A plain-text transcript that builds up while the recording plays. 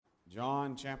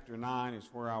John chapter 9 is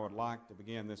where I would like to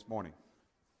begin this morning.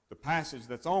 The passage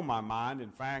that's on my mind,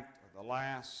 in fact, are the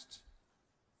last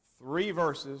 3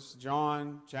 verses,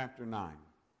 John chapter 9.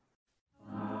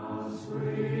 How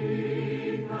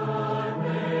sweet the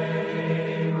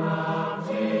name of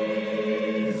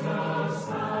Jesus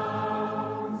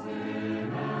sounds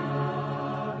in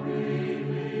a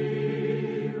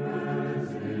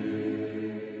believer's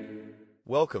ear.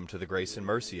 Welcome to the Grace and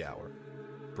Mercy Hour,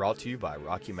 brought to you by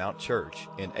Rocky Mount Church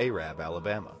in Arab,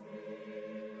 Alabama.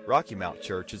 Rocky Mount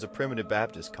Church is a primitive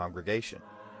Baptist congregation,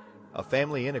 a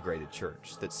family-integrated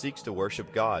church that seeks to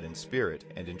worship God in spirit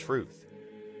and in truth,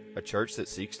 a church that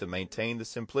seeks to maintain the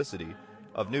simplicity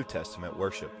of New Testament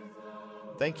worship.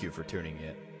 Thank you for tuning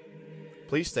in.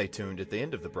 Please stay tuned at the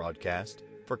end of the broadcast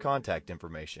for contact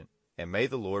information, and may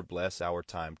the Lord bless our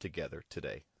time together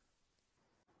today.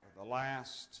 The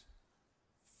last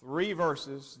 3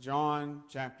 verses, John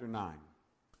chapter 9.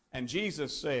 And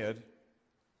Jesus said,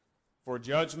 "For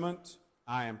judgment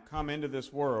I am come into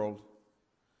this world,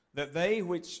 that they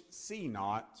which see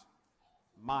not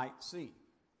might see,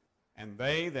 and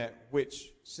they that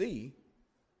which see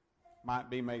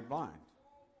might be made blind."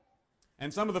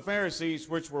 And some of the Pharisees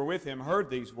which were with him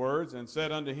heard these words, and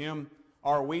said unto him,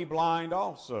 "Are we blind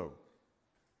also?"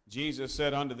 Jesus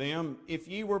said unto them, "If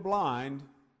ye were blind,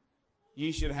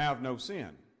 ye should have no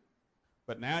sin.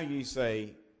 But now ye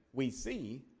say, We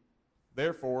see,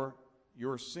 therefore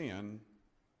your sin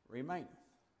remaineth."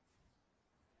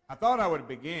 I thought I would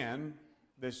begin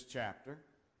this chapter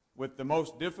with the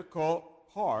most difficult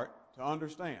part to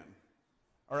understand,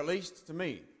 or at least to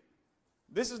me.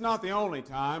 This is not the only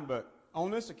time, but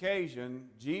on this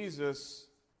occasion, Jesus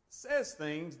says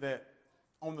things that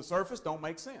on the surface don't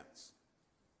make sense.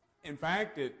 In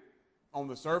fact, on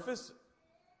the surface,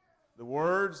 the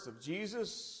words of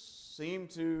Jesus seem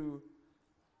to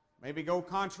maybe go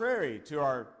contrary to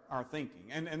our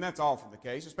thinking. And that's often the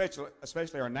case,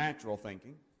 especially our natural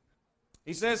thinking.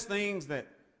 He says things that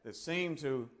seem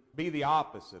to be the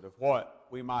opposite of what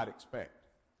we might expect.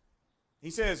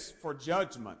 He says, "For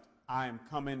judgment I am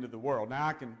come into the world." Now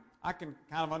I can kind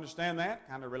of understand that,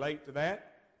 kind of relate to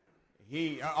that.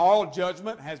 All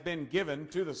judgment has been given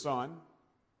to the Son.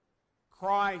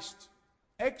 Christ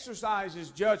exercises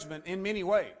judgment in many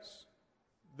ways.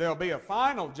 There'll be a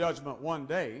final judgment one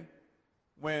day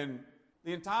when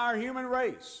the entire human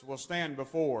race will stand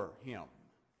before him,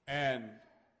 and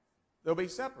they'll be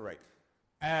separated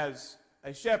as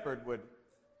a shepherd would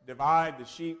divide the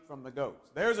sheep from the goats.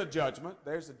 There's a judgment.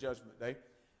 There's the judgment day.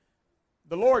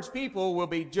 The Lord's people will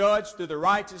be judged through the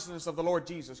righteousness of the Lord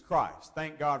Jesus Christ.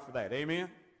 Thank God for that. Amen?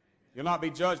 You'll not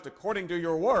be judged according to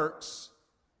your works.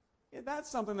 Yeah, that's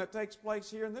something that takes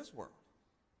place here in this world.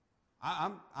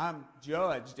 I'm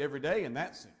judged every day in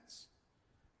that sense.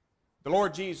 The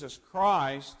Lord Jesus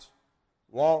Christ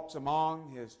walks among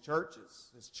his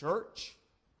church,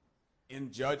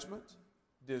 in judgment,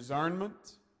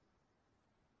 discernment.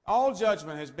 All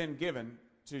judgment has been given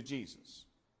to Jesus.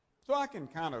 So I can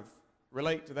kind of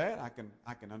relate to that.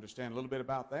 I can understand a little bit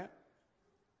about that.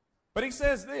 But he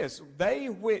says this, "They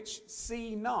which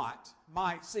see not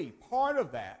might see." Part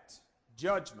of that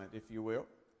judgment, if you will,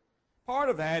 part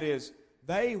of that is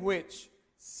they which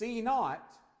see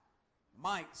not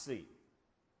might see.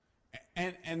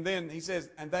 And then he says,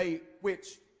 "And they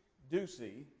which do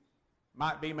see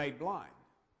might be made blind."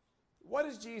 What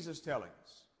is Jesus telling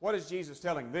us? What is Jesus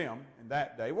telling them in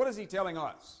that day? What is he telling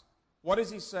us? What is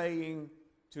he saying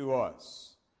to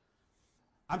us?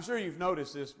 I'm sure you've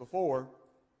noticed this before.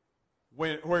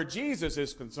 Where Jesus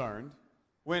is concerned,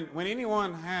 when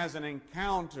anyone has an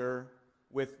encounter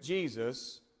with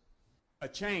Jesus, a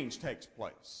change takes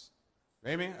place.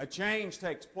 Amen? A change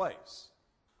takes place.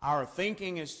 Our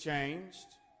thinking is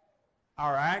changed.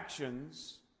 Our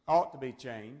actions ought to be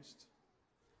changed.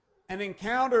 An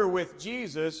encounter with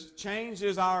Jesus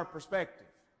changes our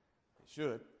perspective. It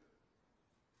should.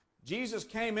 Jesus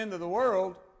came into the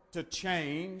world to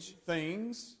change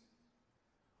things.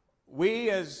 We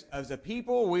as a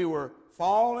people, we were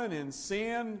fallen in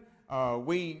sin.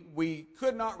 We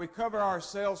could not recover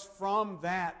ourselves from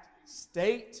that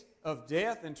state of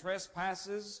death and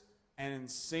trespasses and in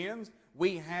sins.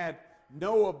 We had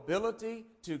no ability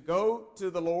to go to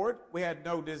the Lord. We had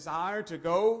no desire to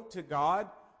go to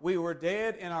God. We were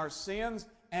dead in our sins,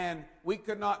 and we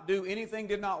could not do anything,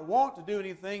 did not want to do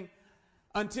anything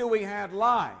until we had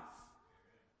life.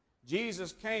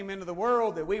 Jesus came into the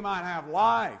world that we might have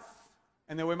life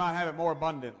and that we might have it more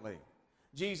abundantly.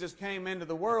 Jesus came into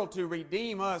the world to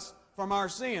redeem us from our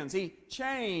sins. He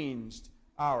changed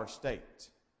our state.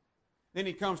 Then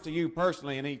he comes to you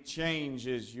personally and he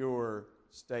changes your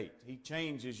state. He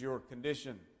changes your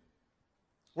condition.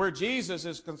 Where Jesus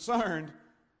is concerned,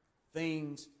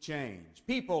 things change.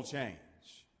 People change.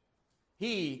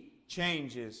 He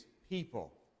changes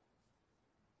people.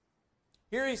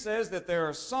 Here he says that there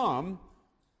are some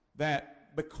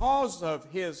that because of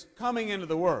his coming into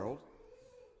the world,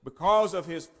 because of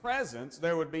his presence,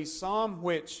 there would be some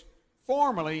which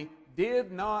formerly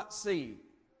did not see,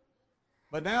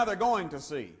 but now they're going to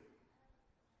see.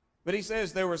 But he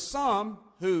says there were some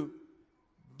who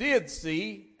did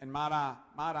see, and might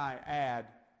I add,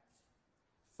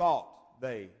 thought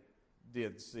they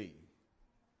did see,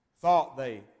 thought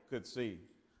they could see.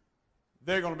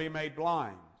 They're going to be made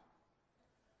blind.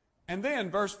 And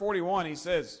then verse 41 he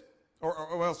says,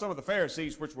 or some of the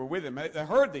Pharisees which were with him, they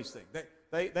heard these things.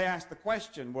 They asked the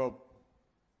question, well,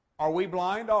 are we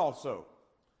blind also?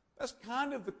 That's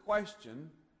kind of the question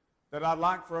that I'd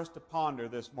like for us to ponder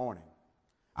this morning.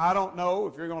 I don't know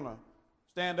if you're going to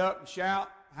stand up and shout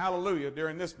hallelujah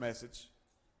during this message,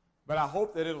 but I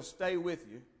hope that it'll stay with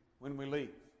you when we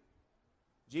leave.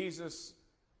 Jesus,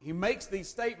 he makes these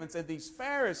statements, and these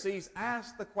Pharisees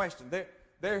ask the question.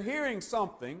 They're hearing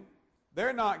something.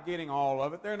 They're not getting all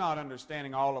of it. They're not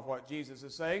understanding all of what Jesus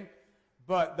is saying,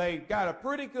 but they got a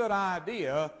pretty good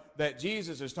idea that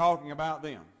Jesus is talking about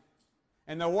them.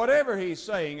 And that whatever he's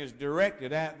saying is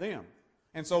directed at them.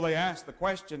 And so they ask the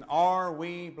question, are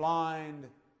we blind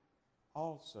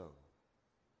also?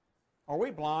 Are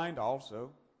we blind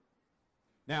also?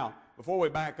 Now, before we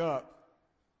back up,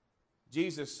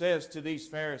 Jesus says to these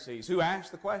Pharisees who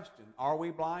asked the question, are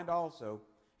we blind also?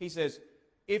 He says,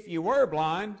 if you were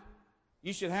blind,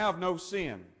 you should have no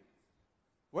sin.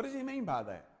 What does he mean by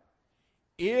that?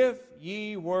 If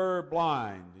ye were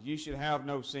blind, you should have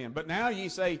no sin. But now ye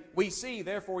say, we see,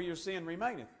 therefore your sin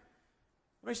remaineth.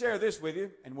 Let me share this with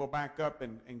you, and we'll back up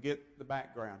and get the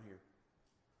background here.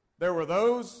 There were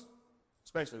those,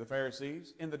 especially the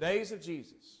Pharisees, in the days of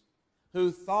Jesus,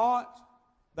 who thought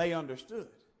they understood.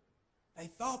 They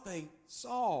thought they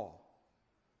saw.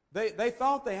 They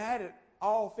thought they had it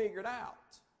all figured out.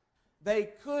 They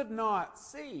could not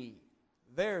see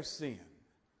their sin.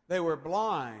 They were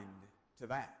blind to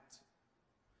that.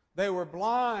 They were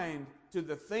blind to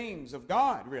the things of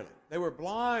God, really. They were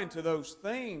blind to those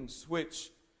things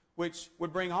which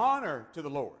would bring honor to the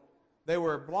Lord. They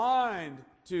were blind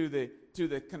to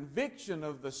the conviction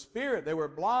of the Spirit. They were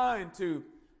blind to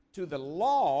the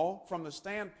law from the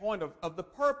standpoint of the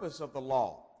purpose of the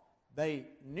law. They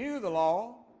knew the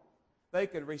law. They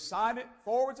could recite it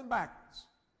forwards and backwards.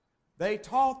 They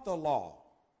taught the law.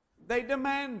 They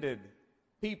demanded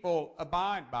people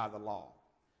abide by the law.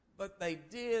 But they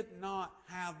did not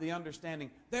have the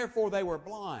understanding. Therefore, they were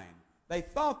blind. They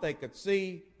thought they could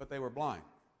see, but they were blind.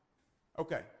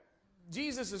 Okay.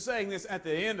 Jesus is saying this at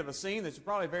the end of a scene that you're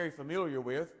probably very familiar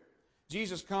with.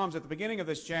 Jesus comes at the beginning of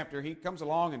this chapter. He comes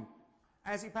along, and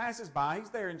as he passes by, he's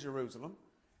there in Jerusalem,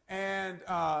 and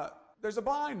there's a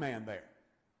blind man there.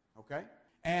 Okay?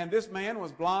 And this man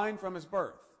was blind from his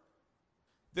birth.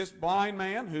 This blind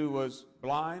man who was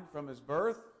blind from his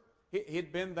birth,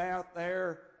 he'd been out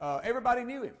there. Everybody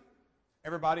knew him.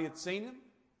 Everybody had seen him.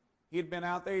 He had been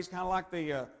out there. He's kind of like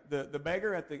the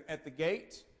beggar at the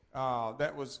gate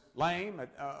that was lame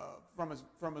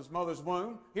from his mother's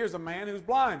womb. Here's a man who's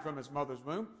blind from his mother's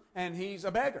womb, and he's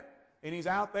a beggar. And he's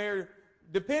out there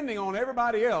depending on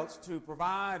everybody else to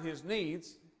provide his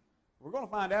needs. We're going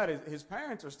to find out his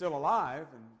parents are still alive,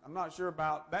 and I'm not sure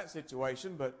about that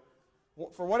situation, but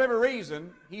for whatever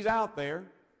reason, he's out there,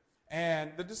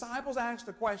 and the disciples asked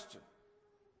a question.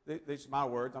 These are my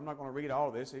words. I'm not going to read all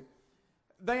of this.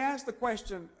 They asked the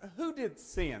question, who did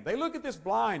sin? They look at this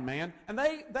blind man, and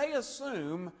they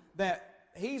assume that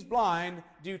he's blind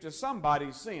due to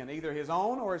somebody's sin, either his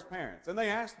own or his parents. And they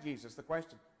asked Jesus the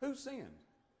question, who sinned?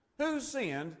 Who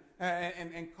sinned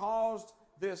and caused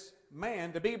this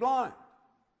man to be blind?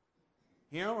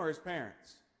 Him or his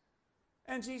parents?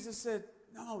 And Jesus said,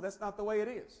 no, that's not the way it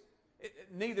is.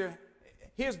 Neither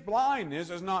his blindness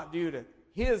is not due to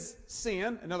his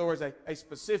sin. In other words, a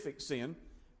specific sin.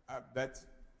 That's,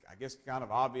 I guess, kind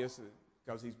of obvious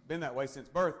because he's been that way since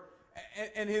birth.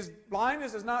 And his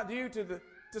blindness is not due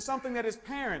to something that his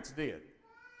parents did.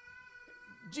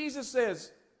 Jesus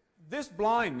says, this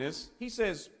blindness, he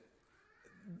says,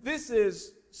 this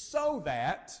is so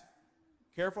that,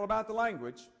 careful about the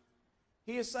language,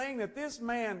 he is saying that this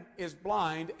man is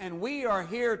blind, and we are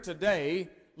here today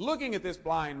looking at this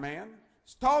blind man,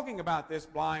 talking about this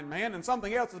blind man, and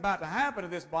something else is about to happen to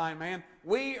this blind man.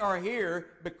 We are here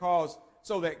because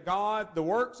so that God, the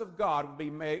works of God, would be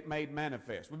made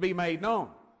manifest, would be made known.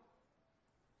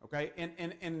 Okay?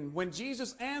 And when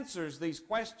Jesus answers these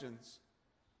questions,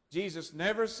 Jesus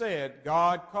never said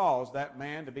God caused that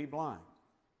man to be blind.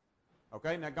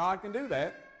 Okay, now God can do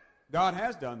that. God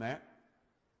has done that.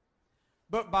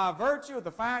 But by virtue of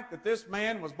the fact that this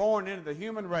man was born into the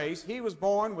human race, he was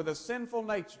born with a sinful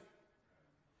nature.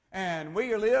 And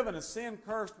we live in a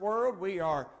sin-cursed world.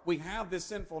 We have this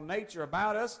sinful nature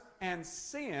about us, and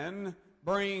sin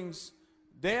brings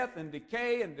death and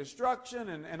decay and destruction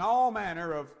and all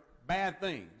manner of bad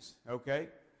things, okay?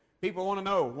 People want to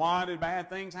know, why did bad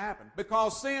things happen?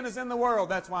 Because sin is in the world,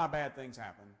 that's why bad things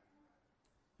happen.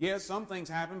 Yes, some things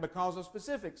happen because of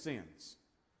specific sins.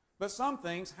 But some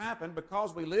things happen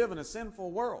because we live in a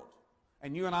sinful world.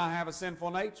 And you and I have a sinful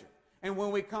nature. And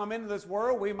when we come into this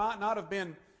world, we might not have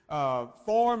been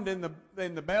formed in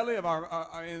the belly of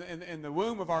our in the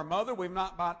womb of our mother. We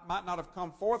might not have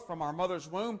come forth from our mother's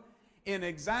womb in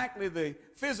exactly the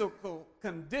physical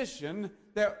condition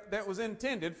that was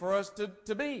intended for us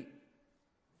to be.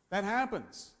 That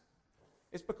happens.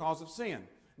 It's because of sin.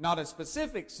 Not a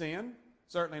specific sin,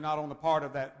 certainly not on the part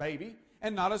of that baby,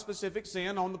 and not a specific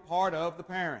sin on the part of the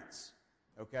parents.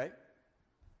 Okay?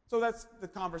 So that's the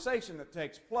conversation that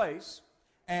takes place.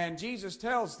 And Jesus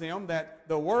tells them that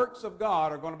the works of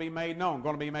God are going to be made known,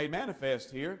 going to be made manifest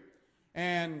here.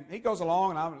 And he goes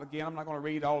along, and I'm not going to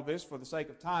read all of this for the sake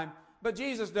of time, but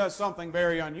Jesus does something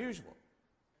very unusual.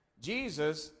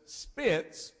 Jesus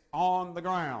spits on the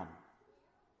ground.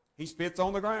 He spits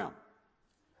on the ground.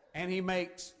 And he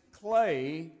makes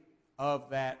clay of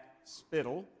that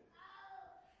spittle.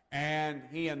 And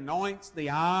he anoints the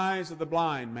eyes of the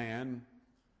blind man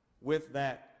with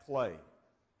that clay.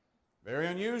 Very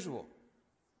unusual.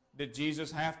 Did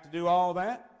Jesus have to do all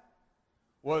that?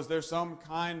 Was there some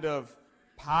kind of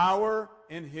power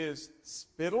in his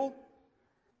spittle?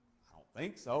 I don't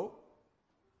think so.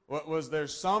 Was there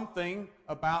something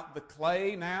about the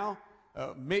clay now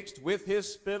mixed with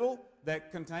his spittle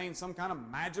that contained some kind of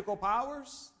magical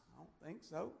powers? I don't think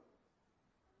so.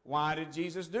 Why did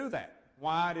Jesus do that?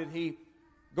 Why did he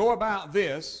go about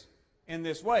this in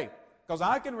this way? Because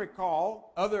I can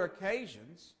recall other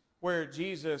occasions where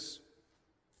Jesus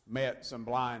met some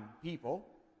blind people,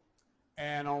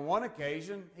 and on one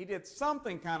occasion he did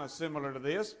something kind of similar to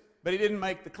this, but he didn't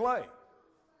make the clay.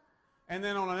 And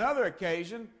then on another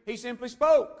occasion he simply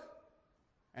spoke,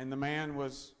 and the man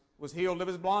was healed of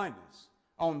his blindness.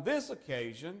 On this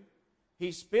occasion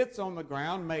he spits on the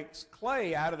ground, makes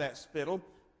clay out of that spittle,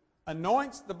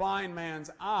 anoints the blind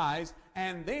man's eyes,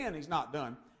 and then he's not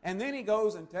done. And then he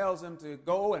goes and tells them to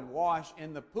go and wash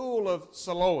in the pool of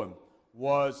Siloam.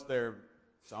 Was there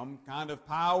some kind of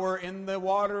power in the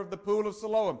water of the pool of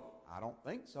Siloam? I don't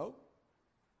think so.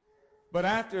 But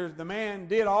after the man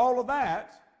did all of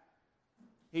that,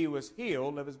 he was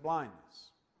healed of his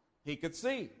blindness. He could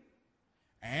see.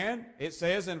 And it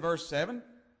says in verse 7,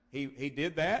 he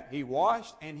did that, he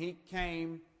washed, and he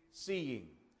came seeing.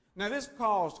 Now this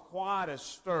caused quite a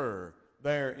stir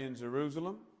there in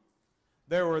Jerusalem.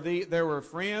 There were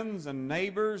friends and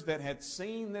neighbors that had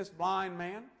seen this blind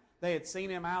man. They had seen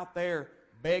him out there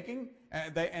begging,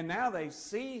 and now they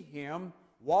see him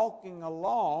walking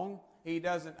along. He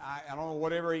doesn't, I don't know,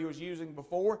 whatever he was using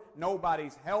before.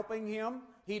 Nobody's helping him.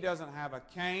 He doesn't have a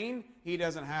cane. He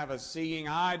doesn't have a seeing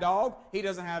eye dog. He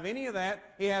doesn't have any of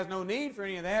that. He has no need for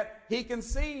any of that. He can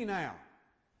see now.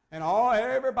 And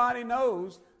everybody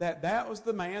knows that was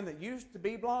the man that used to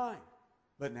be blind.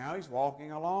 But now he's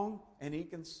walking along and he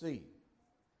can see.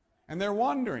 And they're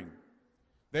wondering.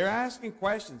 They're asking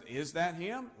questions. Is that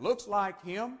him? Looks like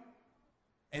him.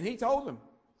 And he told them,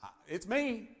 it's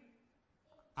me.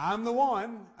 I'm the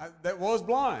one that was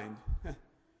blind.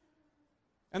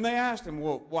 And they asked him,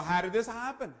 well, how did this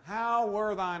happen? How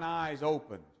were thine eyes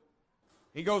opened?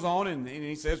 He goes on and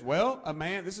he says, well, a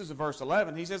man, this is verse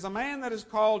 11, he says, a man that is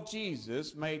called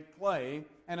Jesus made clay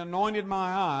and anointed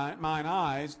mine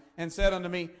eyes and said unto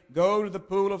me, go to the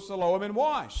pool of Siloam and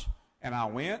wash. And I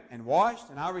went and washed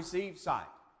and I received sight.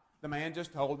 The man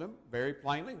just told them very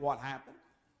plainly what happened.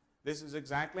 This is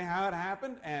exactly how it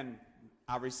happened, and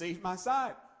I received my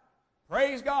sight.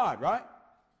 Praise God, right?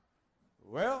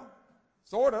 Well,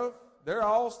 sort of. They're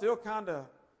all still kind of,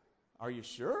 are you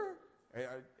sure?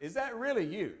 Is that really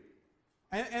you?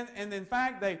 And in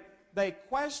fact, they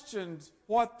questioned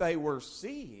what they were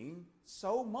seeing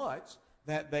so much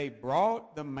that they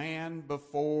brought the man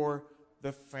before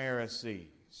the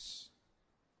Pharisees.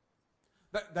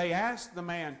 They asked the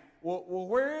man, well,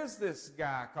 where is this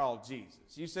guy called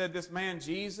Jesus? You said this man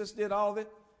Jesus did all this,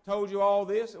 told you all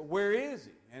this. Where is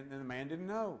he? And the man didn't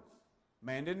know. The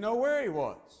man didn't know where he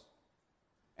was.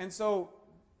 And so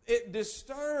it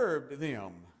disturbed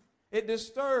them. It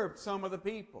disturbed some of the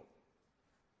people.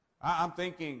 I'm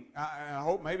thinking, I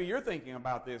hope maybe you're thinking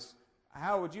about this.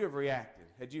 How would you have reacted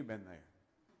had you been there?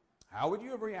 How would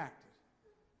you have reacted?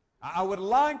 I would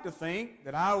like to think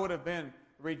that I would have been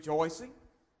rejoicing,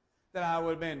 that I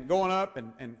would have been going up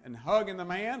and hugging the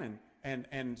man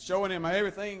and showing him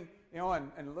everything,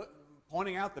 and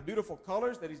pointing out the beautiful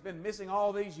colors that he's been missing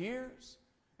all these years,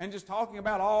 and just talking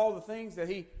about all the things that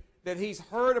he's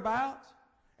heard about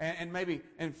and maybe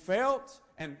felt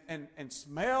and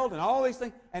smelled and all these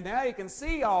things, and now he can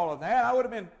see all of that. I would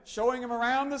have been showing him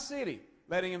around the city,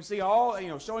 letting him see all,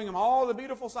 showing him all the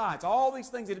beautiful sights, all these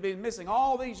things that had been missing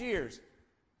all these years.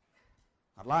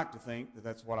 I'd like to think that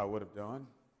that's what I would have done.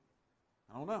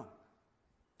 I don't know.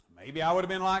 Maybe I would have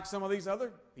been like some of these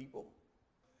other people.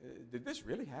 Did this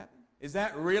really happen? Is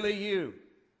that really you?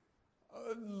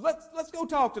 Let's go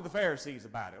talk to the Pharisees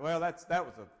about it. Well, that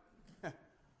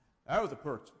was a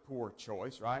poor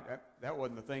choice, right? That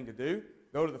wasn't the thing to do.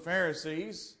 Go to the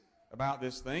Pharisees about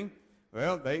this thing.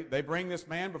 Well, they bring this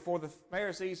man before the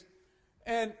Pharisees,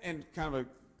 and kind of a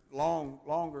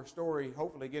longer story,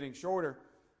 hopefully getting shorter.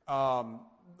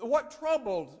 What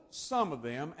troubled some of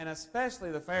them, and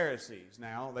especially the Pharisees,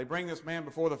 now, they bring this man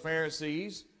before the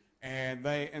Pharisees,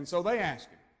 and so they ask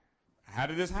him, how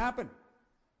did this happen?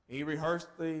 He rehearsed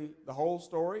the whole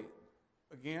story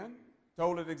again,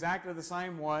 told it exactly the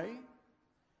same way,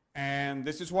 and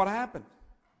this is what happened.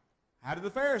 How did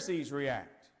the Pharisees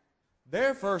react?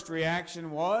 Their first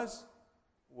reaction was,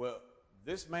 well,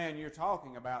 this man you're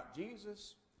talking about,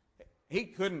 Jesus, he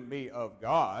couldn't be of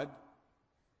God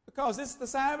because it's the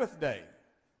Sabbath day.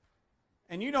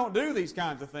 And you don't do these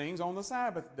kinds of things on the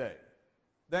Sabbath day.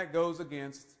 That goes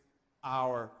against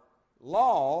our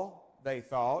law, they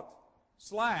thought,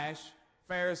 /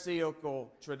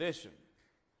 Pharisaical tradition.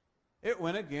 It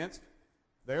went against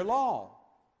their law.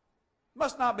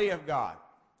 Must not be of God.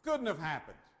 Couldn't have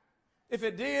happened. If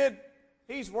it did,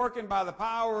 he's working by the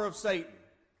power of Satan.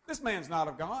 This man's not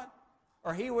of God,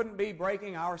 or he wouldn't be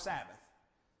breaking our Sabbath.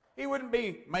 He wouldn't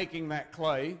be making that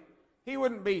clay. He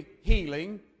wouldn't be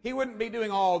healing. He wouldn't be doing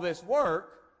all this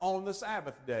work on the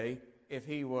Sabbath day if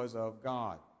he was of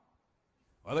God.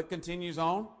 Well, it continues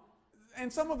on.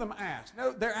 And some of them asked.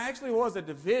 No, there actually was a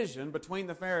division between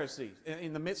the Pharisees,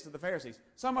 in the midst of the Pharisees.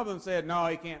 Some of them said, no,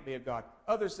 he can't be of God.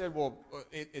 Others said, well,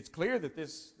 it's clear that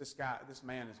this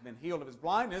man has been healed of his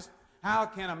blindness. How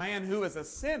can a man who is a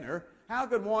sinner, how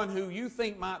could one who you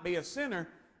think might be a sinner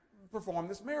perform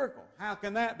this miracle? How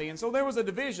can that be? And so there was a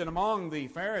division among the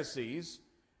Pharisees,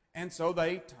 and so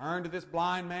they turned to this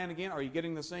blind man again. Are you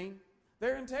getting the scene?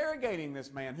 They're interrogating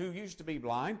this man who used to be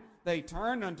blind. They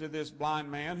turned unto this blind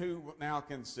man who now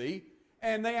can see,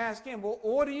 and they ask him, well,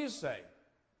 what do you say?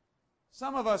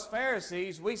 Some of us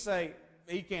Pharisees, we say,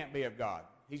 he can't be of God.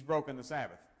 He's broken the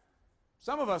Sabbath.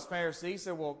 Some of us Pharisees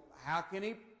say, well, how can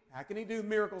he do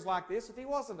miracles like this if he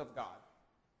wasn't of God?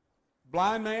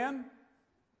 Blind man,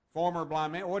 former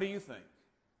blind man, what do you think?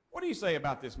 What do you say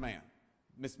about this man,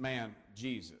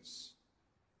 Jesus?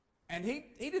 And he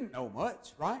didn't know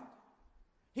much, right?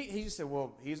 He just said,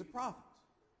 well, he's a prophet.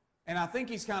 And I think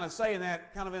he's kind of saying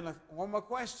that kind of in a form of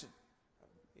question.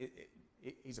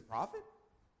 He's a prophet?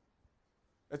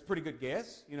 That's a pretty good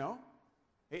guess, you know.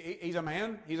 He's a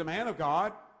man of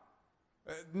God.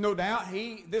 No doubt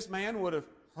this man would have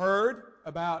heard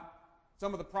about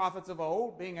some of the prophets of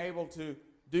old being able to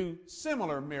do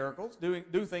similar miracles,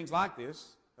 do things like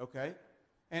this, okay?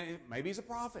 And maybe he's a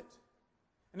prophet.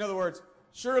 In other words,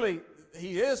 surely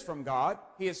he is from God.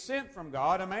 He is sent from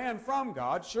God, a man from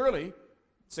God, surely,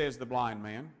 says the blind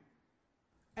man.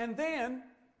 And then,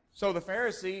 so the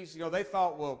Pharisees, they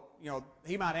thought, well,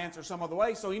 he might answer some other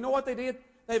way. So you know what they did?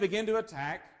 They began to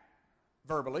attack,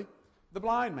 verbally, the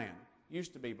blind man.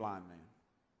 Used to be blind man.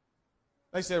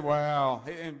 They said, well,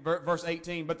 in verse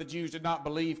 18, but the Jews did not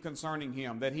believe concerning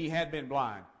him that he had been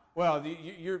blind. Well,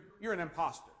 you're an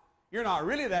imposter. You're not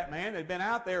really that man that had been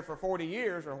out there for 40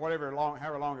 years or however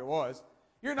long it was.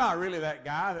 You're not really that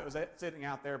guy that was sitting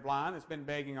out there blind that's been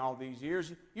begging all these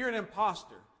years. You're an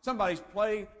imposter. Somebody's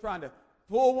trying to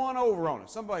pull one over on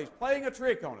us. Somebody's playing a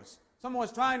trick on us.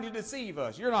 Someone's trying to deceive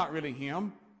us. You're not really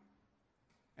him.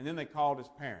 And then they called his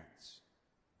parents.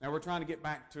 Now we're trying to get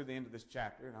back to the end of this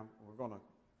chapter, and we're going to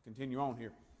continue on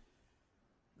here.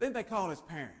 Then they called his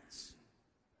parents.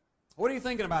 What are you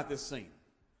thinking about this scene?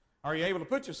 Are you able to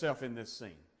put yourself in this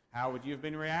scene? How would you have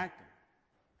been reacting?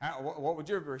 What would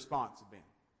your response have been?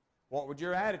 What would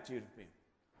your attitude have been?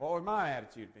 What would my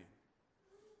attitude have been?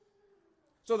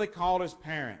 So they called his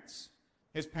parents.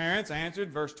 His parents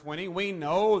answered, verse 20, we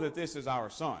know that this is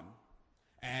our son,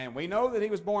 and we know that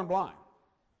he was born blind.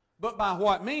 But by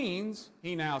what means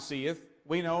he now seeth,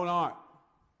 we know not.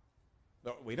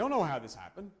 We don't know how this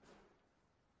happened.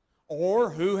 Or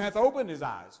who hath opened his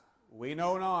eyes? We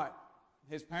know not.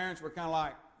 His parents were kind of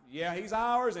like, yeah, he's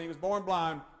ours and he was born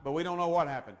blind, but we don't know what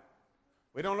happened.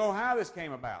 We don't know how this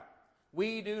came about.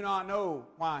 We do not know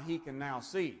why he can now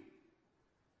see.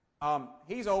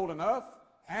 He's old enough.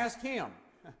 Ask him.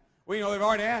 We know they've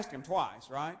already asked him twice,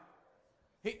 right?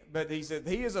 But he said,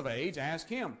 he is of age. Ask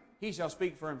him. He shall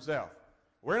speak for himself.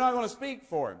 We're not going to speak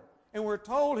for him. And we're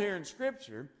told here in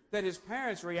Scripture that his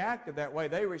parents reacted that way.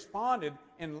 They responded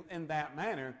in that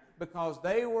manner because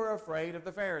they were afraid of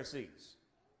the Pharisees.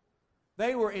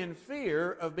 They were in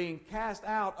fear of being cast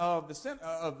out of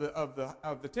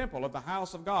the temple, of the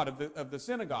house of God, of the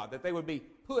synagogue, that they would be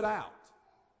put out.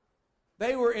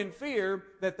 They were in fear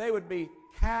that they would be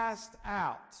cast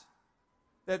out,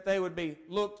 that they would be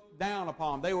looked down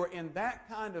upon. They were in that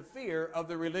kind of fear of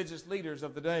the religious leaders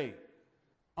of the day.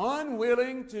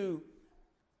 Unwilling to,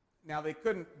 now they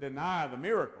couldn't deny the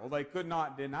miracle. They could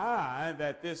not deny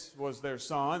that this was their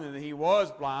son and that he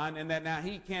was blind and that now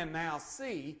he can now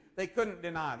see. They couldn't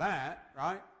deny that,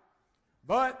 right?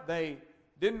 But they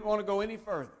didn't want to go any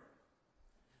further.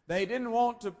 They didn't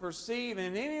want to perceive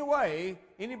in any way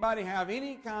anybody have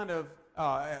any kind of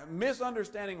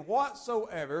misunderstanding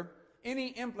whatsoever, any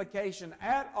implication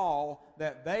at all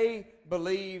that they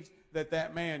believed that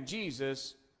that man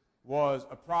Jesus was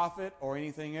a prophet or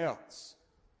anything else.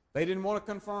 They didn't want to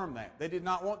confirm that. They did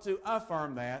not want to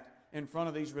affirm that in front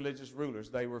of these religious rulers.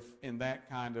 They were in that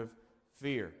kind of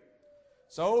fear.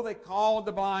 So they called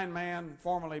the blind man,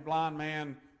 formerly blind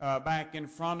man, back in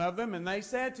front of them, and they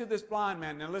said to this blind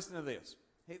man, now listen to this.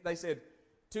 They said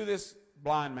to this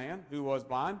blind man, who was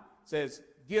blind, says,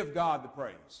 give God the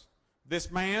praise. This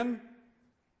man,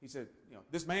 he said,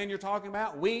 this man you're talking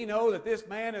about, we know that this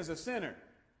man is a sinner.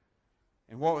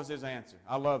 And what was his answer?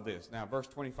 I love this. Now, verse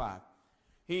 25.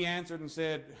 He answered and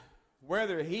said,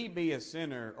 whether he be a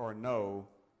sinner or no,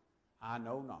 I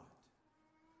know not.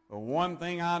 But one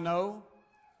thing I know,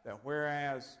 that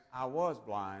whereas I was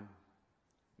blind,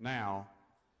 now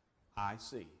I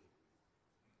see.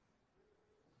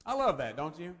 I love that,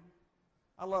 don't you?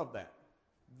 I love that.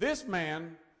 This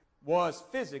man was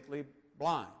physically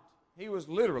blind. He was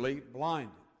literally blinded.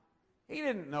 He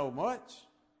didn't know much.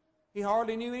 He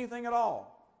hardly knew anything at all.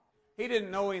 He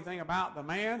didn't know anything about the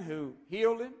man who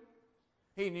healed him.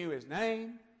 He knew his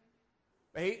name.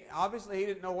 But obviously he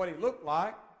didn't know what he looked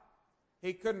like.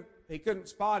 He couldn't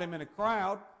spot him in a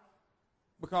crowd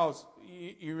because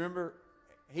you remember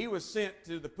he was sent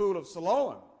to the pool of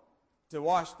Siloam to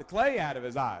wash the clay out of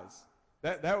his eyes.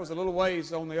 That was a little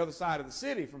ways on the other side of the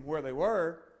city from where they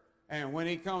were. And when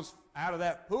he comes out of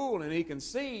that pool and he can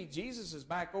see Jesus is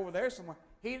back over there somewhere,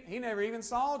 he never even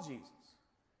saw Jesus.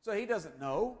 So he doesn't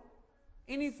know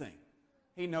anything.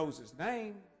 He knows his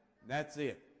name. That's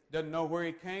it. Doesn't know where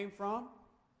he came from.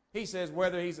 He says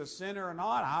whether he's a sinner or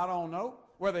not, I don't know.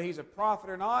 Whether he's a prophet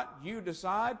or not, you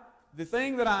decide. The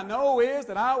thing that I know is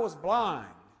that I was blind.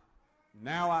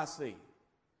 Now I see.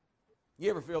 You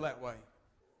ever feel that way?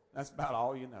 That's about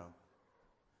all you know.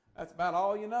 That's about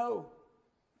all you know.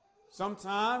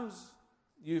 Sometimes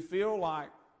you feel like,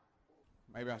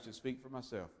 maybe I should speak for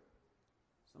myself.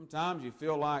 Sometimes you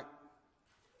feel like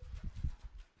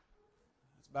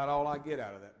that's about all I get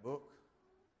out of that book.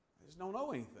 I just don't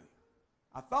know anything.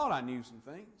 I thought I knew some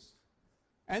things.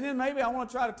 And then maybe I want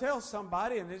to try to tell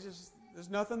somebody and there's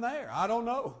nothing there. I don't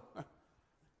know.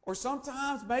 Or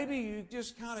sometimes maybe you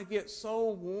just kind of get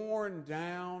so worn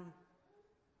down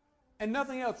and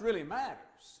nothing else really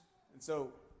matters. And so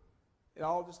it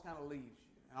all just kind of leaves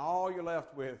you. And all you're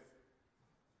left with,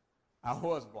 I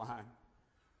was blind,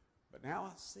 but now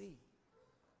I see.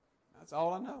 That's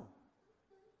all I know.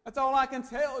 That's all I can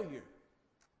tell you.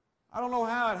 I don't know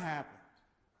how it happened.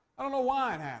 I don't know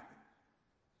why it happened.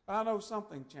 But I know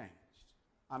something changed.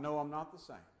 I know I'm not the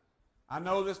same. I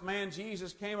know this man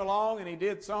Jesus came along and he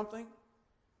did something.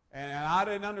 And I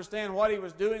didn't understand what he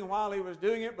was doing while he was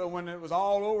doing it. But when it was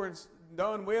all over and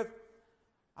done with,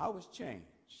 I was changed.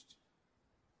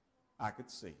 I could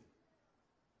see.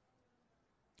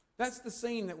 That's the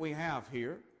scene that we have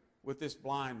here with this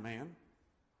blind man.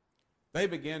 They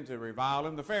begin to revile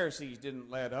him. The Pharisees didn't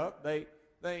let up. They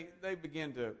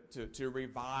began to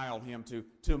revile him,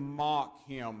 to mock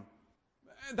him.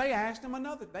 They asked him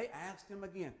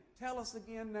again, tell us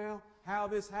again now how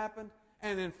this happened.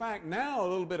 And in fact, now a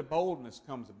little bit of boldness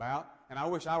comes about. And I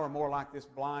wish I were more like this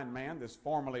blind man, this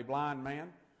formerly blind man.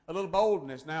 A little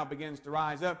boldness now begins to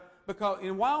rise up.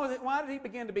 And why did he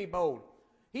begin to be bold?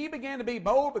 He began to be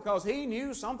bold because he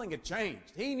knew something had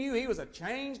changed. He knew he was a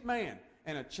changed man.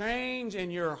 And a change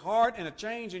in your heart and a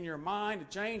change in your mind,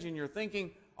 a change in your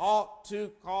thinking ought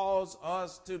to cause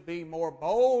us to be more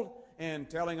bold in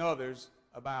telling others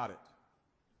about it.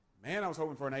 Man, I was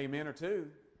hoping for an amen or two.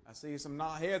 I see some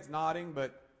heads nodding,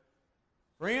 but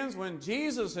friends, when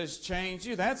Jesus has changed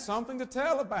you, that's something to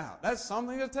tell about. That's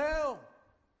something to tell.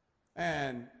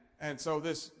 And so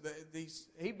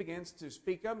he begins to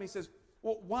speak up, and he says,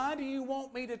 well, why do you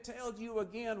want me to tell you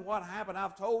again what happened?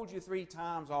 I've told you 3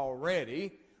 times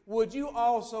already. Would you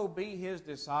also be his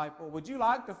disciple? Would you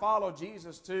like to follow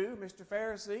Jesus too, Mr.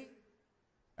 Pharisee?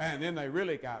 And then they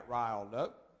really got riled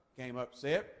up, came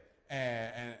upset,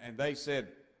 and they said,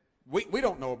 we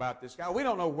don't know about this guy. We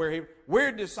don't know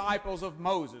we're disciples of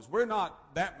Moses. We're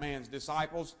not that man's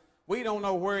disciples. We don't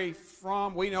know where he's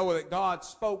from. We know that God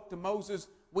spoke to Moses.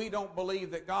 We don't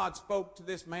believe that God spoke to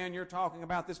this man you're talking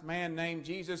about, this man named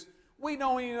Jesus. We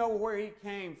don't even know where he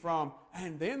came from.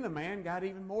 And then the man got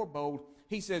even more bold.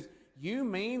 He says, you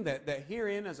mean that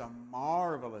herein is a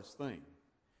marvelous thing?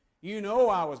 You know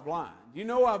I was blind. You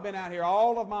know I've been out here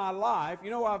all of my life. You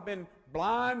know I've been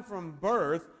blind from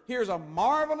birth. Here's a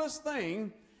marvelous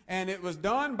thing, and it was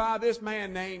done by this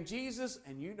man named Jesus,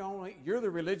 and you're the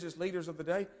religious leaders of the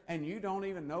day, and you don't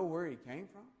even know where he came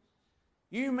from?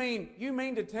 You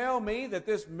mean to tell me that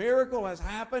this miracle has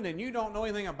happened and you don't know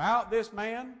anything about this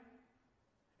man?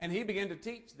 And he began to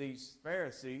teach these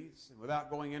Pharisees, and without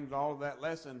going into all of that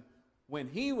lesson, when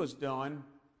he was done,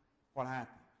 what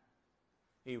happened?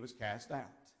 He was cast out.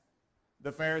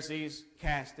 The Pharisees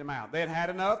cast him out. They had had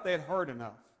enough. They had heard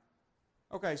enough.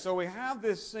 Okay, so we have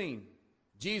this scene.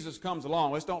 Jesus comes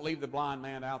along. Let's don't leave the blind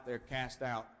man out there cast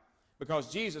out,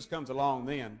 because Jesus comes along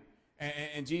then.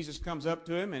 And Jesus comes up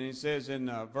to him and he says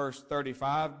in verse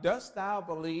 35, dost thou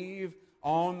believe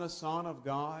on the Son of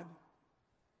God?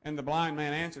 And the blind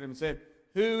man answered him and said,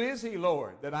 who is he,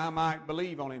 Lord, that I might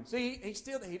believe on him? See, he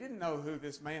didn't know who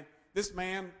this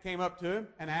man came up to him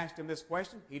and asked him this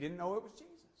question. He didn't know it was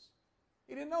Jesus.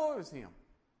 He didn't know it was him.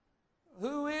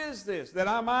 Who is this that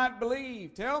I might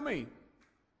believe? Tell me.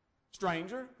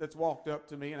 Stranger that's walked up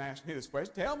to me and asked me this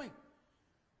question, tell me.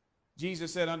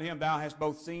 Jesus said unto him, thou hast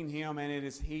both seen him, and it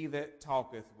is he that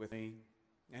talketh with me.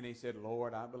 And he said,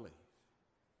 Lord, I believe.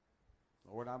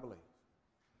 Lord, I believe.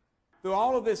 Through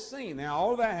all of this scene, now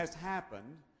all of that has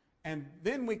happened, and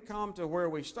then we come to where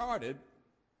we started,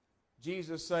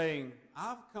 Jesus saying,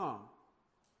 I've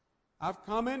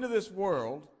come into this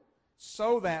world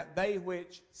so that they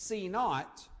which see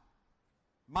not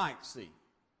might see.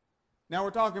 Now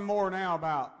we're talking more now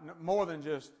about more than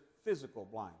just physical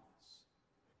blindness.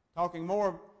 Talking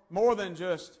more than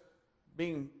just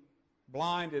being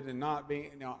blinded and not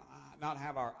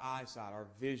have our eyesight, our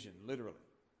vision, literally.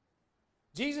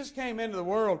 Jesus came into the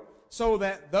world so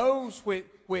that those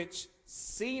which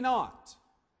see not.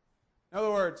 In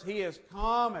other words, he has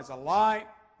come as a light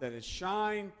that has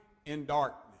shined in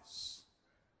darkness.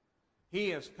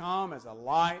 He has come as a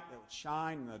light that would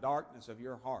shine in the darkness of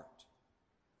your heart.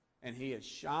 And he has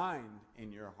shined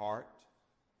in your heart,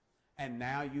 and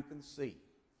now you can see.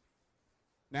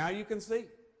 Now you can see.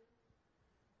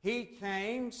 He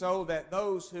came so that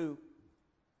those who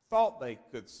thought they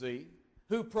could see,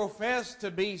 who professed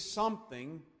to be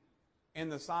something in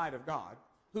the sight of God,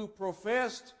 who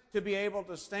professed to be able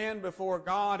to stand before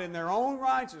God in their own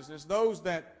righteousness, those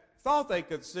that thought they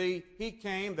could see, he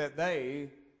came that they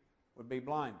would be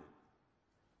blinded.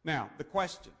 Now, the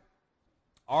question,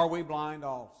 are we blind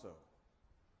also?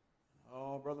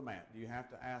 Oh, Brother Matt, do you have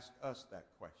to ask us that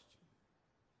question?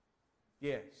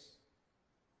 Yes.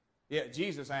 Yeah,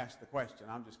 Jesus asked the question.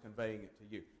 I'm just conveying it to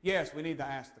you. Yes, we need to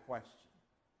ask the question.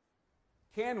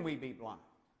 Can we be blind?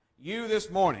 You this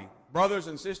morning, brothers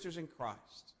and sisters in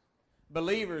Christ,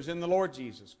 believers in the Lord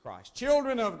Jesus Christ,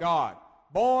 children of God,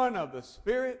 born of the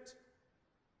Spirit,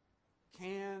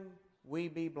 can we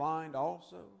be blind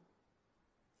also?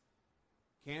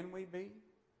 Can we be?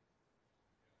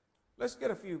 Let's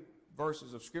get a few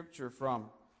verses of Scripture from,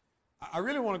 I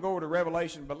really want to go over to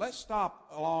Revelation, but let's stop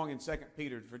along in 2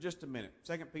 Peter for just a minute.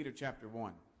 2 Peter chapter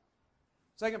 1.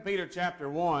 2 Peter chapter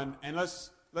 1, and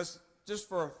let's just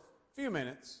for a few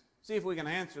minutes see if we can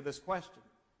answer this question.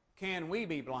 Can we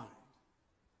be blind?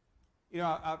 You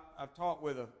know, I've talked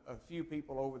with a few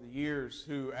people over the years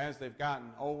who, as they've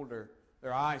gotten older,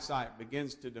 their eyesight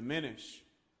begins to diminish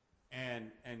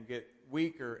and get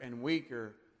weaker and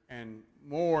weaker and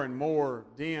more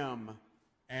dim.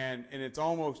 And it's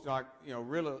almost like, you know,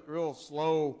 real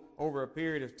slow over a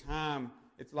period of time.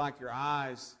 It's like your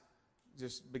eyes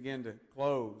just begin to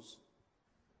close.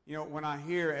 You know, when I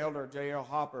hear Elder J.L.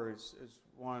 Hopper is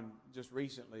one just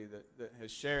recently that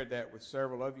has shared that with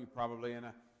several of you probably, and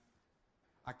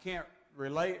I can't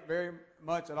relate very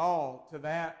much at all to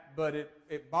that, but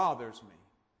it bothers me.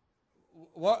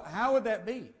 How would that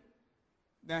be?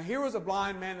 Now, here was a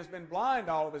blind man that's been blind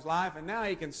all of his life, and now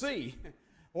he can see.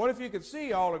 What if you could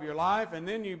see all of your life, and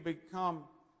then you become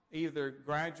either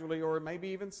gradually or maybe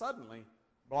even suddenly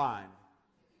blind,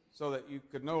 so that you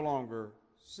could no longer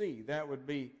see? That would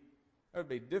be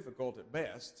difficult at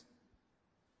best.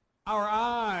 Our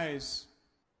eyes,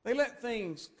 they let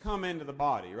things come into the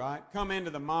body, right? Come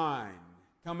into the mind,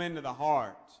 come into the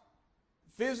heart.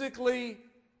 Physically,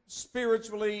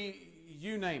 spiritually,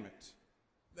 you name it.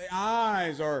 The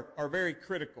eyes are very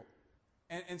critical.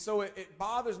 And so it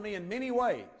bothers me in many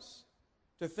ways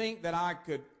to think that I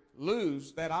could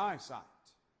lose that eyesight.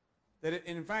 That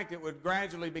in fact, it would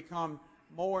gradually become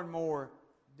more and more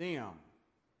dim.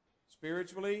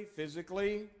 Spiritually,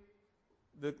 physically,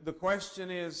 the question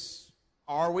is,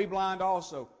 are we blind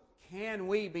also? Can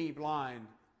we be blind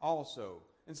also?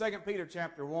 In 2 Peter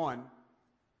chapter 1,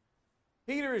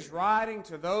 Peter is writing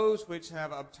to those which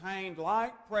have obtained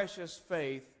like precious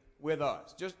faith with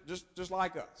us, just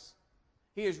like us.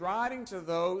 He is writing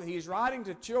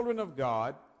to children of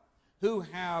God who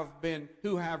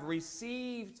have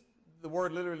received, the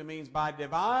word literally means by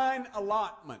divine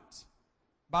allotment.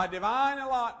 By divine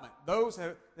allotment.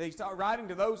 They start writing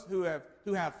to those who have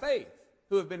faith,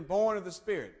 who have been born of the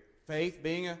Spirit. Faith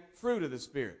being a fruit of the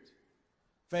Spirit.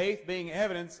 Faith being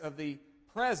evidence of the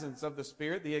presence of the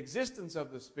Spirit, the existence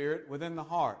of the Spirit within the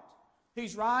heart.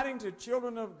 He's writing to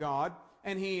children of God,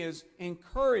 and he is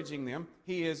encouraging them.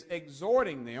 He is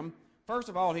exhorting them. First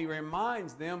of all, he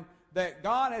reminds them that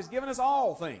God has given us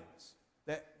all things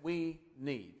that we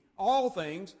need. All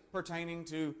things pertaining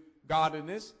to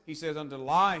godliness. He says, unto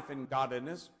life and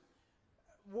godliness.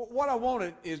 What I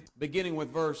wanted is beginning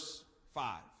with verse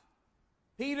 5.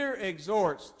 Peter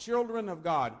exhorts children of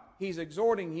God. He's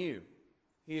exhorting you.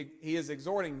 He is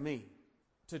exhorting me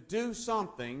to do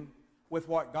something with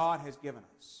what God has given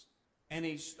us. And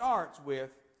he starts with,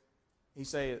 he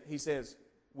says,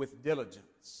 with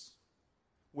diligence.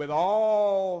 With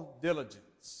all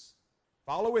diligence.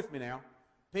 Follow with me now.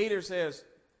 Peter says,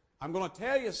 I'm going to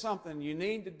tell you something you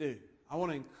need to do. I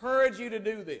want to encourage you to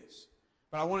do this.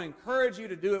 But I want to encourage you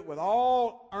to do it with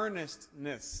all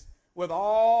earnestness, with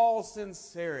all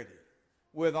sincerity,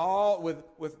 with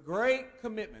great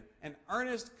commitment, an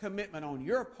earnest commitment on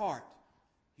your part.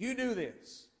 You do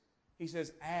this. He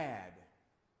says,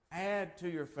 add to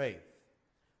your faith.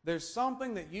 There's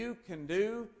something that you can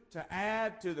do to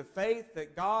add to the faith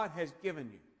that God has given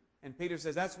you. And Peter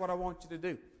says, that's what I want you to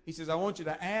do. He says, I want you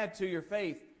to add to your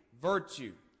faith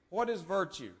virtue. What is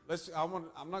virtue? I'm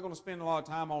not going to spend a lot of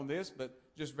time on this, but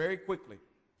just very quickly.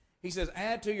 He says,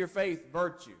 add to your faith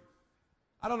virtue.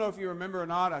 I don't know if you remember or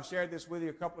not. I've shared this with you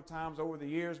a couple of times over the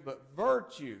years, but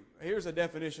virtue, here's a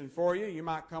definition for you. You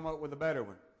might come up with a better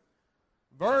one.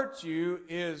 Virtue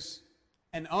is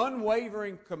an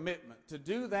unwavering commitment to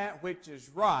do that which is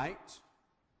right,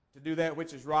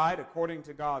 according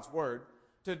to God's Word,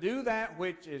 to do that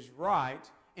which is right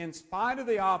in spite of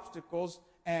the obstacles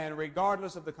and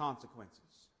regardless of the consequences.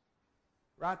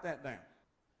 Write that down.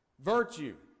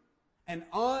 Virtue, an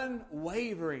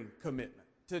unwavering commitment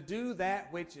to do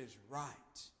that which is right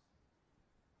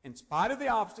in spite of the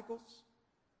obstacles,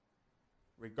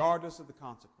 regardless of the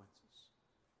consequences.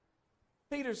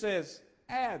 Peter says,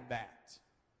 add that.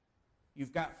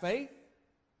 You've got faith,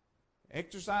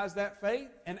 exercise that faith,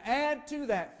 and add to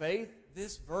that faith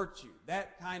this virtue,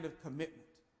 that kind of commitment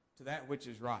to that which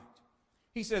is right.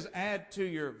 He says, add to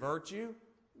your virtue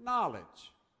knowledge.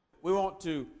 We want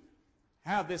to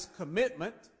have this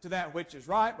commitment to that which is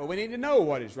right, but we need to know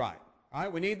what is right. All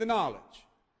right? We need the knowledge.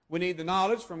 We need the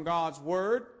knowledge from God's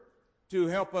Word to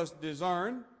help us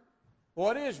discern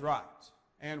what is right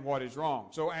and what is wrong.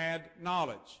 So add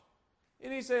knowledge.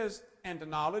 And he says, and to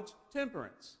knowledge,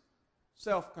 temperance,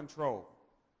 self-control.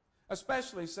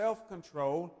 Especially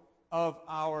self-control of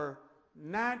our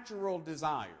natural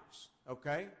desires.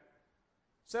 Okay?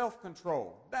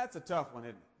 Self-control. That's a tough one,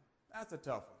 isn't it? That's a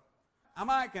tough one. I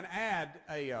might can add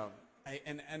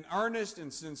an earnest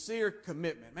and sincere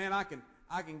commitment. Man, I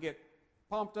can get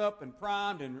pumped up and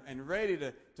primed and ready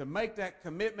to make that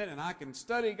commitment, and I can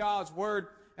study God's Word,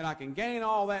 and I can gain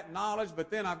all that knowledge, but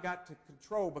then I've got to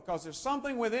control, because there's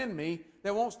something within me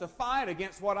that wants to fight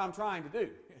against what I'm trying to do.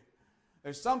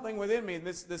 There's something within me,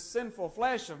 this sinful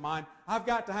flesh of mine. I've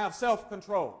got to have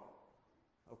self-control.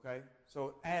 Okay?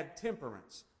 So add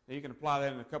temperance. Now you can apply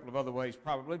that in a couple of other ways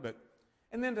probably, but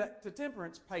and then to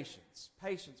temperance, patience.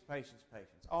 Patience, patience,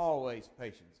 patience. Always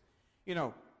patience. You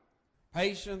know,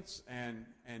 patience and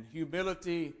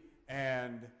humility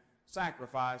and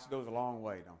sacrifice goes a long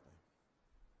way, don't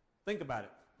they? Think about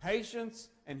it. patience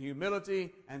and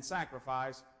humility and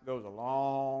sacrifice goes a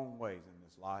long ways in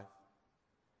this life.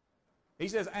 He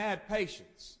says, add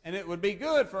patience. And it would be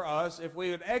good for us if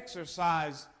we would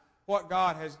exercise what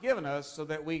God has given us so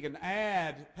that we can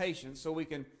add patience, so we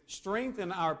can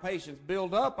strengthen our patience,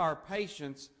 build up our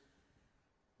patience,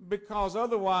 because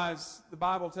otherwise the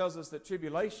Bible tells us that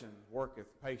tribulation worketh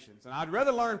patience. And I'd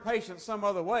rather learn patience some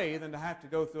other way than to have to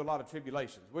go through a lot of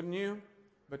tribulations, wouldn't you?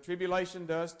 But tribulation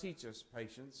does teach us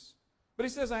patience. But he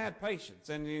says, add patience.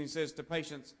 And he says to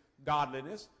patience,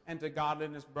 godliness, and to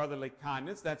godliness, brotherly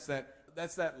kindness. That's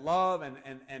that love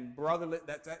and brotherly,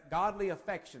 that's that godly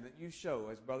affection that you show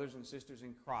as brothers and sisters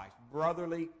in Christ.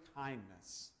 Brotherly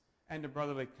kindness. And to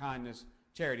brotherly kindness,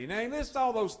 charity. Now he lists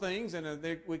all those things, and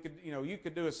we could, you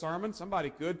could do a sermon, somebody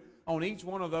could, on each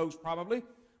one of those probably.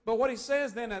 But what he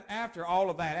says then after all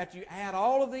of that, after you add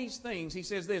all of these things, he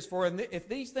says this, for if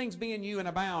these things be in you and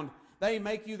abound, they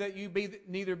make you that you be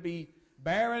neither be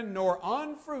barren nor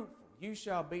unfruitful. You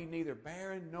shall be neither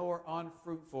barren nor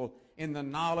unfruitful in the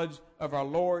knowledge of our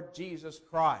Lord Jesus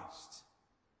Christ.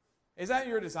 Is that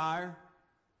your desire?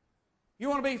 You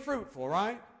want to be fruitful,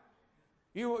 right?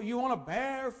 You want to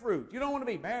bear fruit. You don't want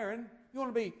to be barren. You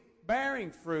want to be bearing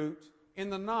fruit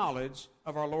in the knowledge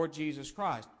of our Lord Jesus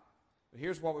Christ. But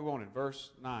here's what we want in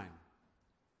verse 9.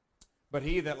 But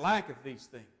he that lacketh these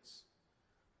things,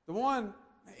 the one,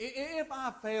 if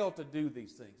I fail to do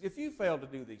these things, if you fail to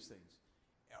do these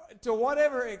things, to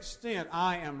whatever extent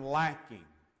I am lacking,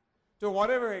 to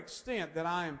whatever extent that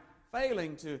I am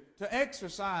failing to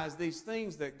exercise these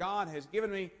things that God has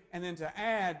given me, and then to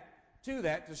add to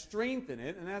that, to strengthen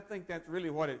it, and I think that's really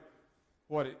what it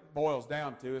boils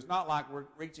down to. It's not like we're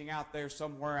reaching out there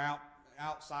somewhere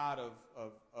outside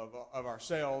of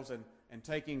ourselves and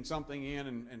taking something in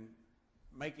and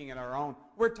making it our own.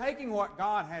 We're taking what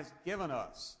God has given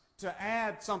us. To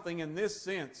add something in this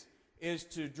sense is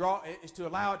to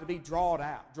allow it to be drawn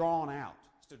out.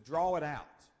 It's to draw it out.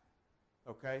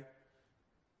 Okay?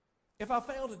 If I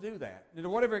fail to do that, and to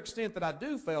whatever extent that I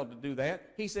do fail to do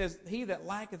that, he says, he that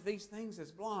lacketh these things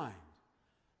is blind.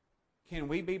 Can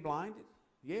we be blinded?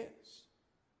 Yes.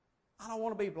 I don't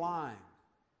want to be blind.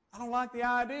 I don't like the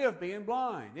idea of being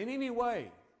blind in any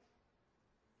way.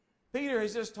 Peter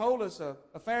has just told us a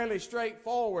fairly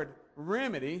straightforward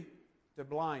remedy to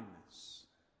blindness.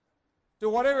 To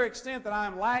whatever extent that I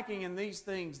am lacking in these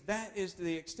things, that is to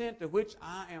the extent to which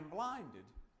I am blinded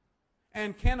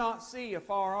and cannot see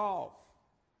afar off.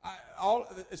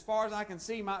 As far as I can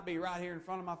see might be right here in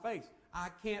front of my face. I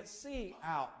can't see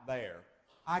out there.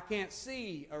 I can't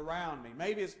see around me.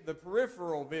 Maybe it's the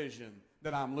peripheral vision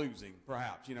that I'm losing,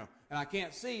 perhaps, and I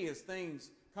can't see as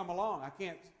things come along.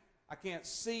 I can't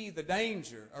see the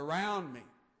danger around me.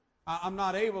 I'm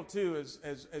not able to,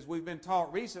 as we've been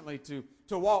taught recently,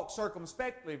 to walk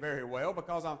circumspectly very well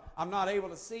because I'm not able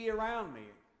to see around me.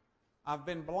 I've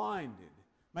been blinded.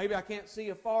 Maybe I can't see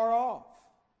afar off.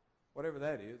 Whatever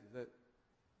that is that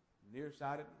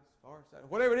nearsightedness, farsighted?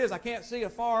 Whatever it is, I can't see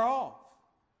afar off.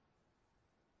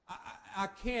 I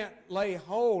can't lay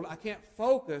hold, I can't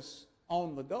focus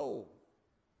on the goal.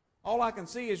 All I can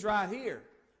see is right here.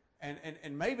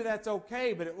 And maybe that's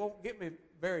okay, but it won't get me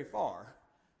very far.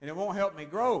 And it won't help me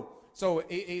grow. So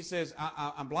he says,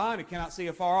 I'm blind and cannot see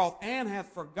afar off, and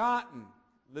hath forgotten.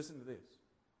 Listen to this.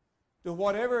 To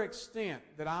whatever extent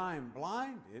that I am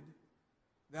blinded,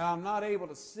 that I'm not able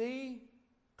to see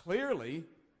clearly,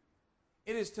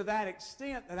 it is to that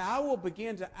extent that I will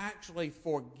begin to actually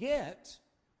forget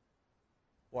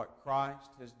what Christ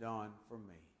has done for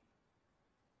me.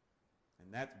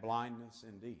 And that's blindness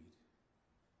indeed.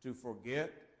 To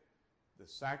forget the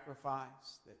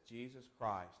sacrifice that Jesus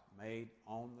Christ made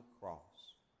on the cross.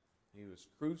 He was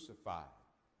crucified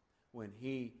when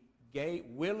he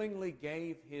willingly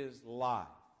gave his life,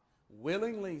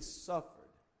 willingly suffered,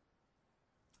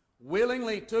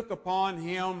 willingly took upon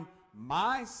him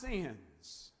my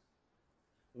sins,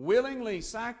 willingly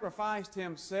sacrificed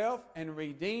himself and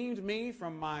redeemed me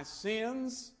from my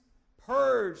sins,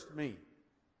 purged me.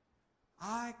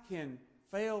 I can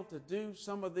fail to do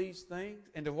some of these things,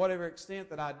 and to whatever extent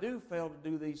that I do fail to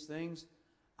do these things,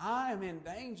 I am in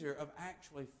danger of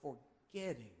actually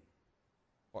forgetting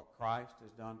what Christ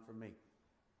has done for me.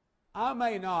 I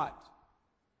may not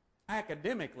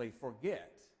academically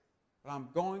forget, but I'm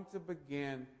going to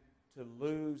begin to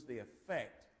lose the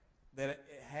effect that it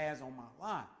has on my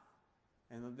life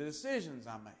and the decisions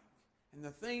I make and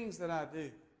the things that I do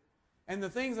and the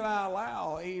things that I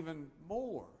allow even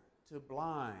more to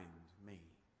blind me.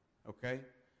 Okay?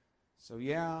 So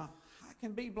yeah, I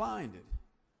can be blinded.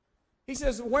 He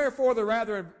says, wherefore the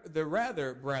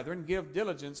rather, brethren, give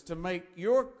diligence to make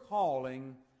your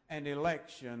calling and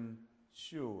election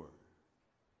sure.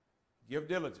 Give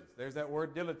diligence. There's that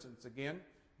word diligence again.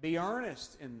 Be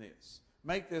earnest in this.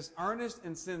 Make this earnest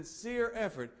and sincere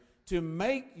effort to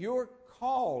make your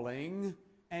calling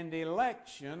and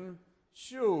election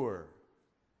sure.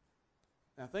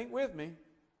 Now think with me.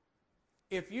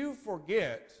 If you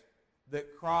forget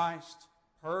that Christ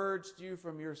purged you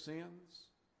from your sins,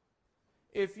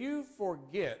 if you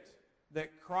forget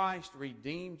that Christ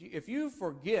redeemed you, if you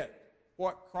forget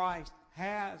what Christ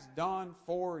has done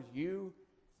for you,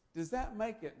 does that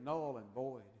make it null and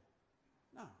void?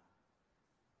 No.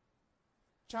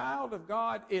 Child of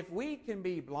God, if we can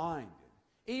be blinded,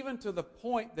 even to the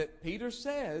point that Peter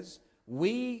says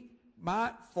we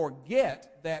might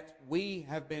forget that we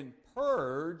have been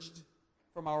purged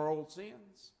from our old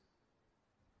sins,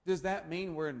 does that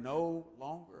mean we're no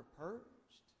longer purged?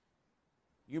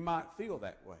 You might feel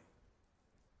that way.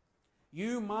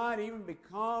 You might even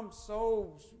become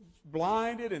so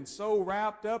blinded and so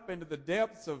wrapped up into the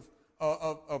depths of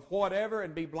whatever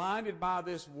and be blinded by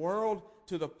this world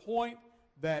to the point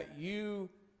that you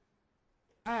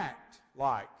act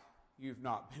like you've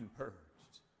not been purged.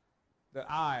 That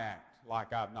I act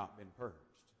like I've not been purged.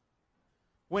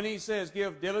 When he says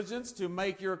give diligence to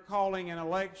make your calling and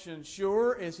election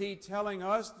sure, is he telling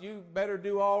us you better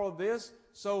do all of this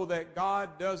so that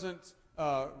God doesn't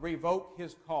revoke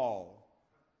his call?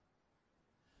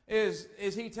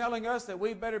 Is he telling us that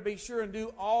we better be sure and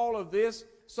do all of this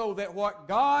so that what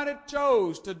God had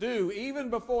chose to do even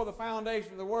before the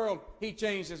foundation of the world, he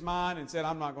changed his mind and said,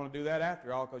 I'm not going to do that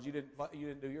after all because you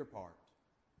didn't do your part?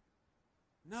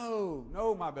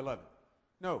 No, my beloved.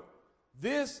 No.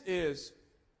 This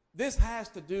has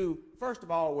to do, first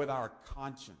of all, with our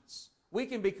conscience. We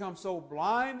can become so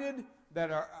blinded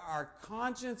that our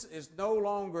conscience is no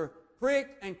longer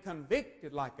pricked and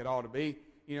convicted like it ought to be.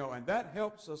 And that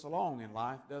helps us along in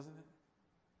life, doesn't it?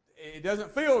 It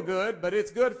doesn't feel good, but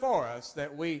it's good for us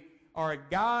that we are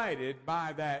guided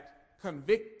by that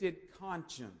convicted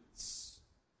conscience.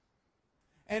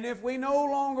 And if we no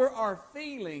longer are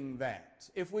feeling that,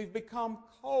 if we've become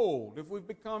cold, if we've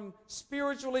become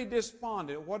spiritually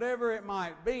despondent, whatever it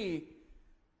might be,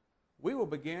 we will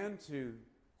begin to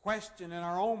question in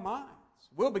our own minds.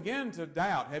 We'll begin to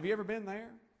doubt. Have you ever been there?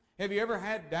 Have you ever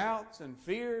had doubts and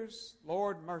fears?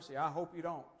 Lord mercy, I hope you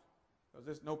don't, because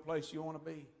it's no place you want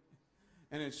to be.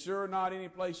 And it's sure not any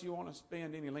place you want to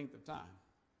spend any length of time,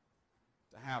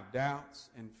 to have doubts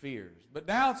and fears. But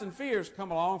doubts and fears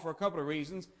come along for a couple of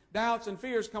reasons. Doubts and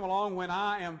fears come along when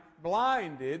I am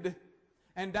blinded,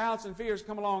 and doubts and fears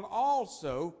come along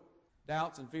also.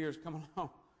 Doubts and fears come along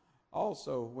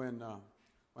also when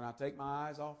I take my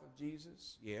eyes off of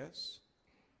Jesus. Yes.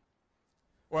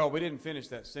 Well, we didn't finish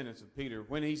that sentence of Peter.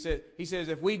 When he says,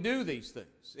 if we do these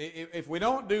things, if we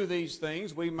don't do these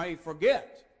things, we may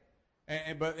forget.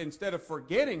 But instead of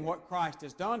forgetting what Christ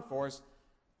has done for us,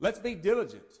 let's be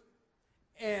diligent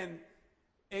and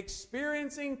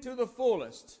experiencing to the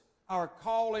fullest our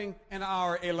calling and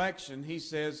our election. He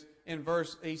says, and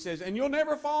you'll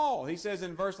never fall. He says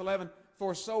in verse 11,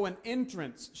 for so an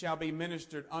entrance shall be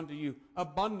ministered unto you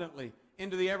abundantly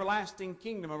into the everlasting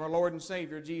kingdom of our Lord and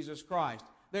Savior Jesus Christ.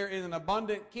 There is an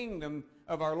abundant kingdom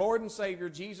of our Lord and Savior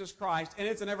Jesus Christ, and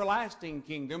it's an everlasting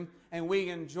kingdom, and we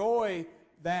enjoy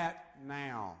that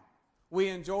now. We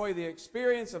enjoy the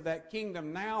experience of that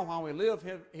kingdom now while we live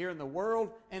here in the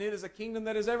world, and it is a kingdom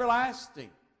that is everlasting.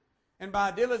 And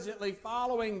by diligently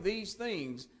following these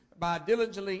things, by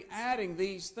diligently adding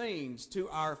these things to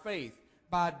our faith,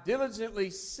 by diligently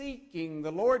seeking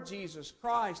the Lord Jesus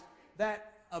Christ,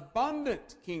 that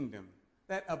abundant kingdom,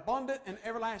 that abundant and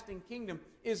everlasting kingdom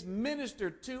is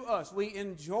ministered to us. We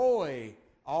enjoy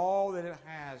all that it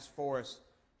has for us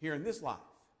here in this life.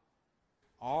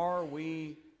 Are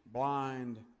we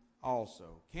blind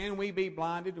also? Can we be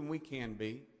blinded? And we can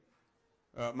be.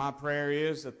 My prayer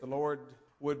is that the Lord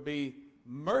would be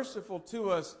merciful to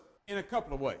us in a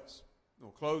couple of ways.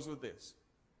 We'll close with this.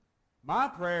 My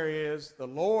prayer is the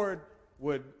Lord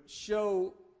would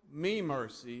show me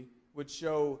mercy, would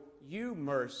show you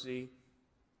mercy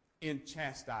in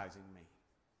chastising me.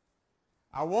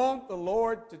 I want the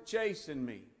Lord to chasten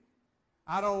me.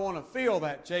 I don't want to feel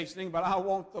that chastening, but I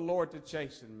want the Lord to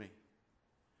chasten me.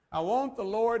 I want the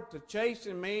Lord to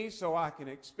chasten me so I can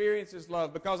experience His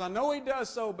love, because I know He does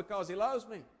so because He loves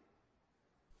me.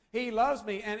 He loves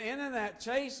me, and in that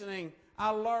chastening, I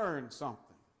learn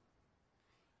something.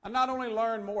 I not only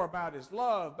learn more about His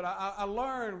love, but I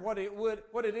learn what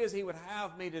it is He would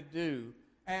have me to do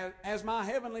as my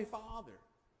Heavenly Father.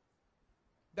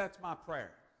 That's my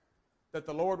prayer, that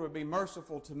the Lord would be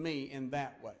merciful to me in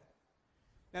that way.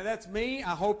 Now that's me.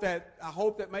 I hope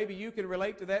that maybe you can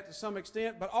relate to that to some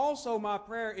extent, but also my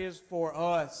prayer is for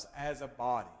us as a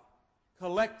body,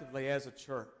 collectively as a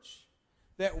church,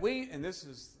 that we, and this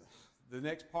is the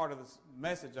next part of this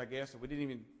message, I guess, that we didn't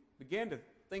even begin to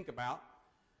think about,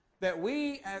 that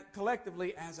we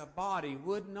collectively as a body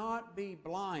would not be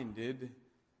blinded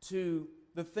to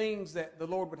the things that the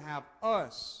Lord would have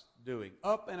us doing,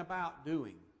 up and about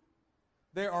doing.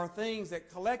 There are things that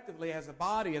collectively as a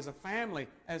body, as a family,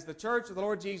 as the church of the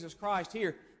Lord Jesus Christ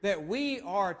here, that we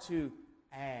are to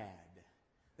add,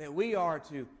 that we are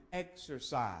to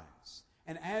exercise.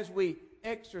 And as we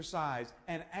exercise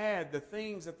and add the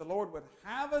things that the Lord would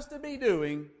have us to be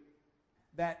doing,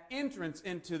 that entrance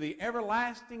into the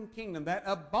everlasting kingdom, that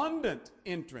abundant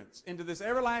entrance into this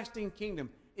everlasting kingdom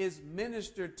is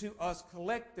ministered to us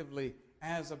collectively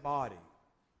as a body.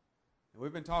 And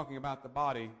we've been talking about the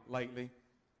body lately,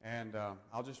 and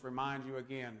I'll just remind you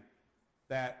again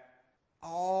that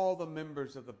all the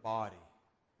members of the body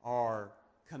are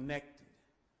connected.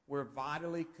 We're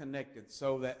vitally connected,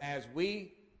 so that as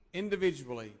we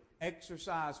individually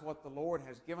exercise what the Lord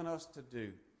has given us to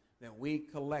do, that we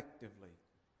collectively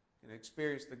can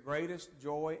experience the greatest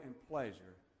joy and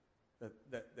pleasure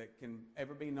that can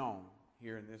ever be known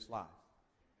here in this life.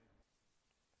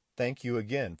 Thank you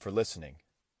again for listening.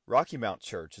 Rocky Mount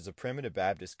Church is a primitive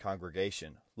Baptist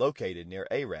congregation located near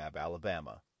Arab,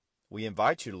 Alabama. We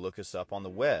invite you to look us up on the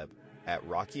web at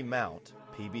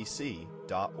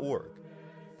rockymountpbc.org.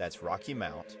 That's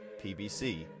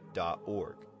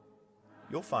rockymountpbc.org.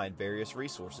 You'll find various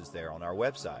resources there on our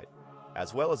website,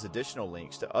 as well as additional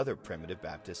links to other primitive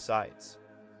Baptist sites.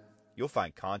 You'll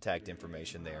find contact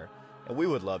information there, and we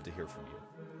would love to hear from you.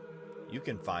 You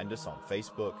can find us on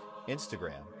Facebook,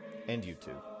 Instagram, and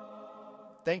YouTube.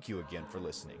 Thank you again for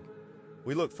listening.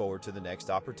 We look forward to the next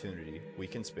opportunity we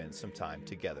can spend some time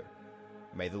together.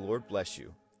 May the Lord bless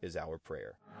you, is our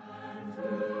prayer.